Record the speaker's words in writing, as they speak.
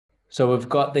So we've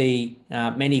got the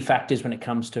many factors when it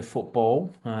comes to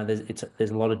football.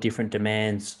 There's a lot of different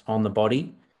demands on the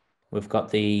body. We've got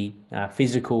the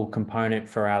physical component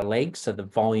for our legs, so the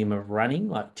volume of running.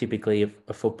 Like typically,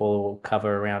 a footballer will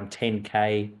cover around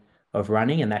 10K of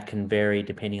running, and that can vary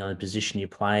depending on the position you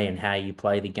play and how you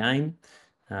play the game.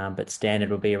 But standard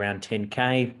will be around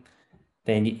 10K.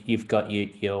 Then you've got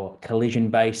your collision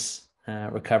base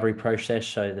recovery process,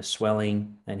 so the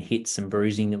swelling and hits and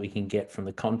bruising that we can get from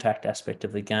the contact aspect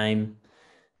of the game.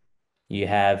 You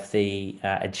have the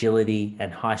agility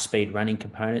and high-speed running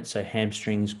component, so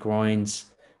hamstrings, groins,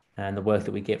 and the work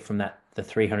that we get from that, the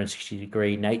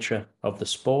 360-degree nature of the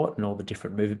sport and all the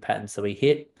different movement patterns that we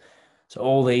hit. So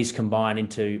all these combine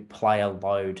into player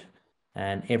load,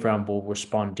 and everyone will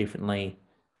respond differently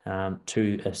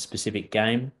to a specific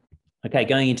game. Okay,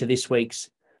 going into this week's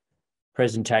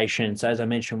presentation. So as I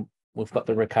mentioned, we've got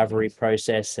the recovery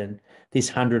process, and this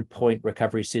 100-point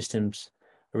recovery system's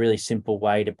a really simple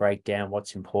way to break down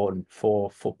what's important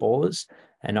for footballers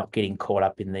and not getting caught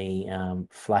up in the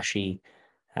flashy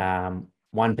one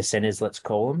percenters, let's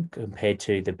call them, compared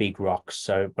to the big rocks.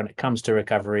 So when it comes to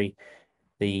recovery,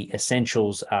 the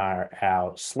essentials are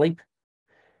our sleep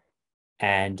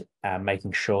and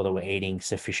making sure that we're eating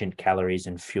sufficient calories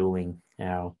and fueling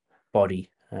our body.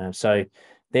 So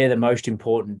they're the most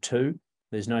important two.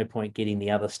 There's no point getting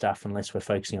the other stuff unless we're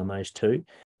focusing on those two.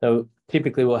 So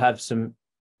typically we'll have some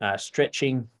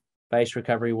stretching based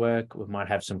recovery work. We might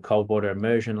have some cold water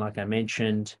immersion, like I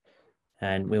mentioned,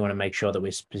 and we want to make sure that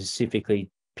we're specifically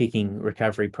picking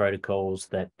recovery protocols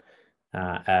that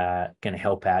are going to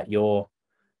help out your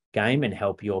game and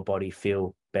help your body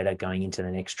feel better going into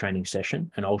the next training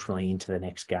session and ultimately into the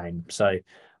next game. So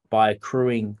by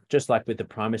accruing, just like with the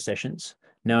primer sessions,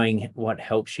 knowing what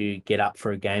helps you get up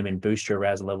for a game and boost your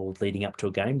arousal level leading up to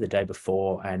a game the day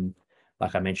before, and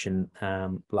like I mentioned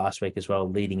last week as well,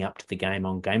 leading up to the game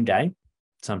on game day.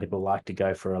 Some people like to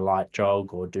go for a light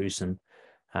jog or do some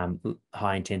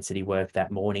high intensity work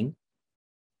that morning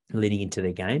leading into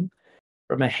the game.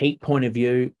 From a heat point of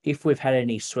view, if we've had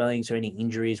any swellings or any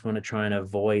injuries, we want to try and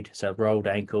avoid, so rolled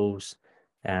ankles,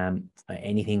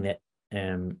 anything that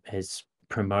has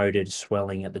promoted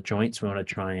swelling at the joints, we want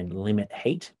to try and limit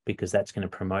heat because that's going to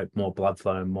promote more blood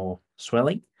flow and more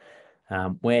swelling.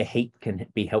 Where heat can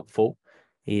be helpful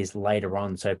is later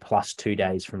on, so plus 2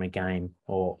 days from a game,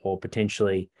 or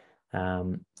potentially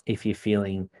if you're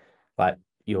feeling like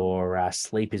your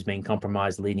sleep is being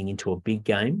compromised leading into a big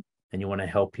game, and you want to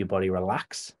help your body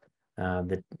relax,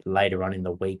 that later on in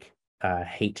the week,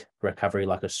 heat recovery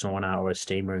like a sauna or a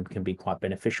steam room can be quite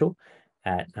beneficial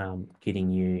at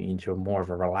getting you into more of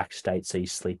a relaxed state so you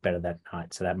sleep better that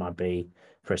night. So that might be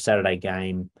for a Saturday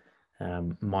game,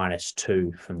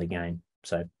 -2 from the game.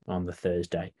 So on the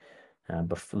Thursday,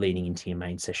 before leading into your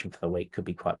main session for the week could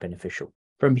be quite beneficial.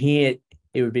 From here,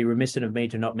 it would be remiss of me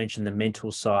to not mention the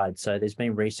mental side. So there's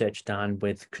been research done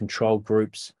with control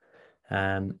groups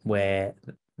where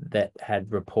that had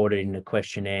reported in a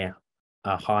questionnaire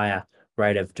a higher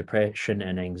rate of depression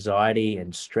and anxiety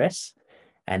and stress,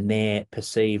 and their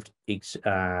perceived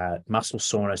muscle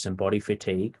soreness and body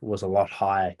fatigue was a lot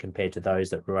higher compared to those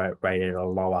that rated a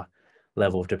lower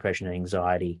level of depression and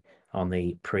anxiety on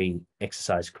the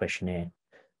pre-exercise questionnaire.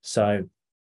 So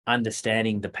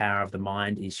understanding the power of the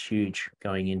mind is huge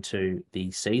going into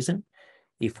the season.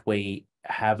 If we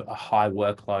have a high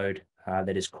workload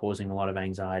that is causing a lot of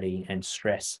anxiety and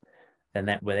stress, then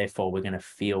therefore we're going to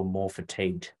feel more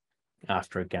fatigued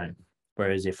after a game.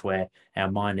 Whereas if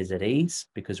our mind is at ease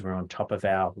because we're on top of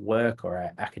our work or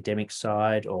our academic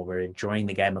side, or we're enjoying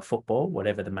the game of football,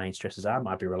 whatever the main stresses are,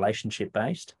 might be relationship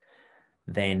based,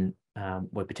 then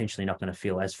we're potentially not going to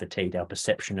feel as fatigued. Our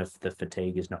perception of the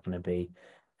fatigue is not going to be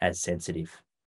as sensitive.